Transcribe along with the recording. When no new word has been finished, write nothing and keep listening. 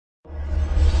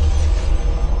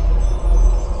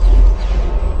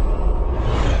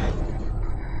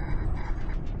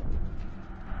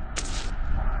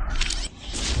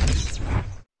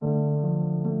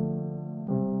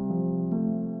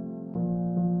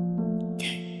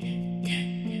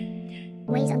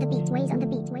Ways on the beat, ways on the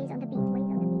beat, ways on the beat, ways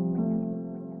on the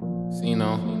beat.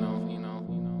 Sino.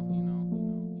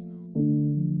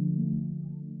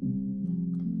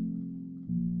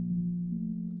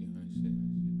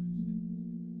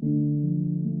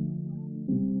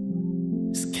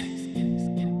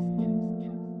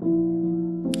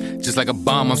 Just like a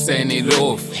bomb, I'm setting it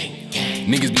off.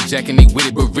 Niggas be jacking they with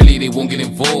it, but really they won't get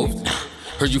involved.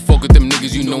 Heard you fuck with them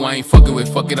niggas, you know I ain't fucking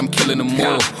with. Fuck it, I'm killing them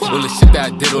all. All the shit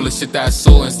that I did, all the shit that I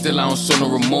saw, and still I don't show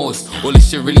no remorse. All this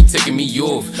shit really taking me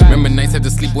off. Remember nights had to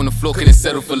sleep on the floor, couldn't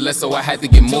settle for less, so I had to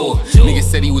get more. Niggas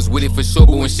said he was with it for sure,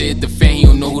 but when shit hit the fan, he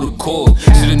don't know who to call.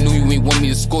 Shoulda knew you ain't want me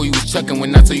to score, you was chucking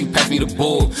when I told you pass me the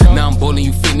ball. Now I'm ballin',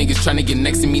 you fake niggas trying to get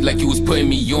next to me like you was putting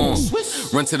me on.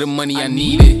 Run to the money, I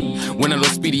need it. When I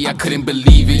lost Speedy, I couldn't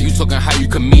believe it. You talking how you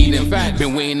could meet him.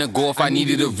 Been waiting to go if I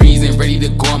needed a reason. Ready to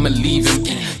go, I'ma leave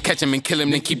him. Catch him and kill him,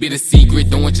 then keep it a secret.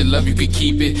 Don't want your love, you could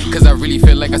keep it. Cause I really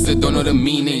feel like I still don't know the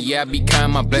meaning. Yeah, I be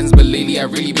kind my blends, but lately I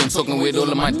really been talking with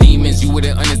all of my demons. You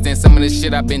wouldn't understand some of the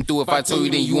shit I've been through. If I told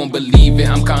you, then you won't believe it.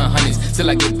 I'm counting hundreds till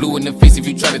I get blue in the face. If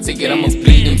you try to take it, I'ma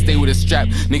bleed them. Stay with a strap.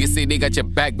 Niggas say they got your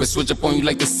back, but switch up on you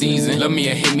like the season. Love me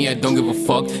or hate me, I don't give a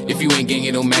fuck. If you ain't gang,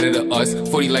 it don't matter to us.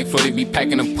 40 like Flo, they be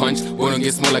packing a punch. Boy, don't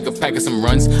get small like a pack of some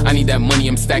runs. I need that money,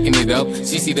 I'm stacking it up.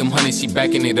 She see them hundreds, she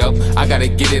backing it up. I gotta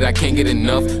get it, I can't get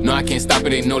enough. No, I can't stop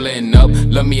it, ain't no letting up.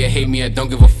 Love me or hate me, I don't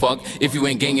give a fuck. If you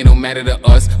ain't gang, it don't matter to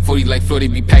us. 40 like Flo, they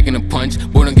be packing a punch.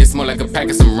 Boy, don't get small like a pack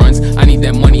of some runs. I need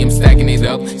that money, I'm stacking it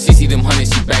up. She see them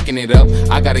hundreds, she backing it up.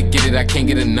 I gotta get it, I can't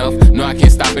get enough. No, I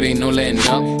can't stop it, ain't no letting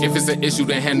up. If it's an issue,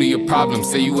 then handle your problem.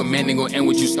 Say you a man, they gon' end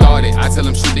what you started. I tell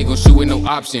them shoot, they gon' shoot with no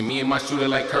option. Me and my shooter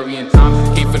like Curry and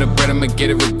Thompson. Came for the bread, I'ma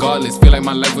get it regardless. Feel like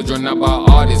my life was drawn out by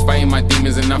artists. Fighting my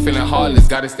demons and I'm feeling heartless.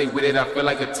 Gotta stay with it, I feel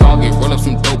like a target. Roll up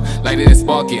some dope, light it and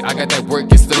spark it. I got that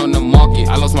work, it's still on the market.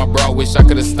 I lost my bro, wish I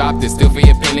could've stopped it. Still feel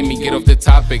your pain, let me get off the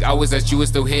topic. I was at you,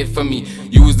 it's still here for me.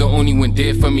 You was the only one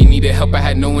there for me. Needed help, I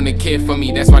had no one to care for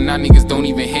me. That's why now niggas don't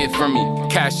even hear from me.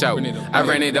 Cash out, I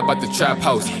ran it up out the trap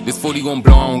house. This 40 gon'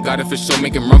 blow, I don't got it for sure.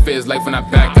 Make him run for his life when I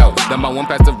back out. Done my one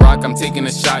past the rock, I'm taking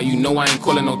a shot. You know I ain't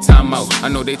calling no timeout. I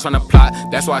know they tryna plot,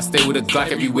 that's why I stay with a Glock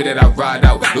everywhere that I ride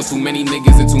out. There's too many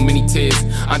niggas and too many tears.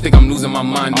 I think I'm losing my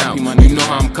mind now. You know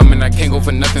how I'm coming, I can't go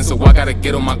for nothing, so I gotta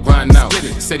get on my grind now.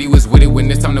 Said he was with it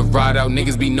when it's time to ride out.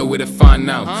 Niggas be nowhere to find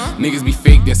now. Niggas be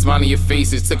fake, then smile in your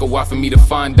faces. Took a while for me to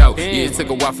find out. Yeah, it took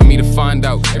a while for me to find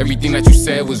out. Everything that you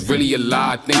said was really a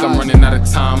lie. I think I'm running out of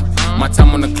time. My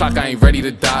time on the clock, I ain't ready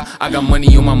to die. I got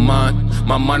money on my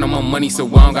mind on my money, so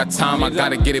I don't got time. I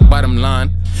gotta get it bottom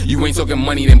line. You ain't talking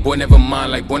money, then boy never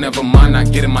mind. Like boy never mind, I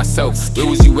get it myself. Where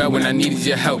was you at when I needed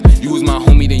your help? You was my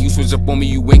homie, then you switch up on me.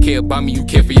 You ain't care about me, you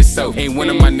care for yourself. Ain't one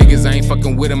of my niggas, I ain't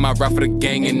fucking with him. I ride for the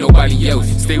gang and nobody else.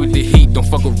 Stay with the heat, don't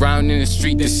fuck around in the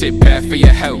street. This shit bad for your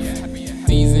health.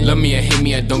 Love me or hate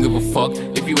me, I don't give a fuck.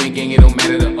 If you ain't gang, it don't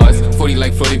matter to us. 40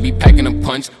 like Flo, they be packing a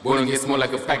punch. Boy, don't get small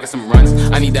like a pack of some runs.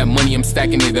 I need that money, I'm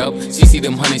stacking it up. She see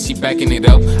them hundreds, she backing it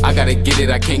up. I gotta get it,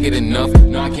 I can't get enough.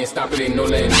 No, I can't stop it, ain't no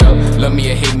letting up. Love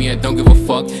me or hate me, I don't give a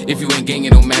fuck. If you ain't gang,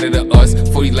 it don't matter to us.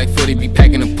 40 like Flo, they be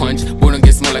packing a punch. Boy, don't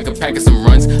get small like a pack of some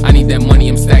runs. I need that money,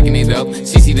 I'm stacking it up.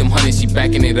 She see them hundreds, she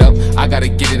backing it up. I gotta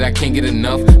get it, I can't get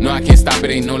enough. No, I can't stop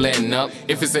it, ain't no letting up.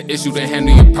 If it's an issue, then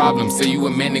handle your problem. Say you a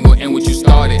man, they gon' end what you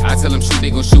started. I tell them shoot, they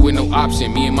gon' shoot with no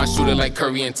option. Me and my shooter like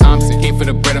Curry and Thompson. Came for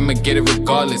the bread, I'ma get it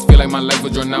regardless. Feel like my life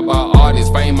was drawn out by artists.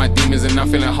 Fighting my demons and I'm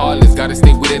feeling heartless. Gotta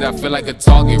stay with it, I feel like a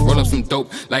target. Roll up some dope,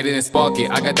 light it and spark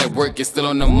it. I got that work, it's still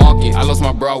on the market. I lost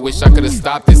my bro, wish I could've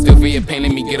stopped it. Still feel your pain,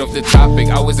 let me get off the topic.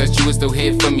 I was at you, it's still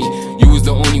here for me. You was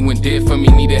the only one there for me.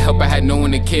 Needed help, I had no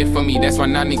one to care for me. That's why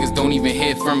now niggas don't even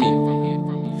hear from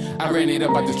me. I ran it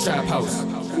up out the trap house.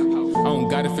 I don't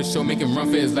got it for sure, make him run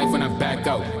for his life when I back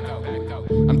out.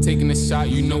 I'm taking a shot,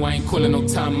 you know I ain't calling no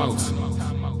timeouts.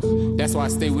 That's why I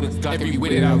stay with a Glock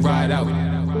everywhere that I ride out.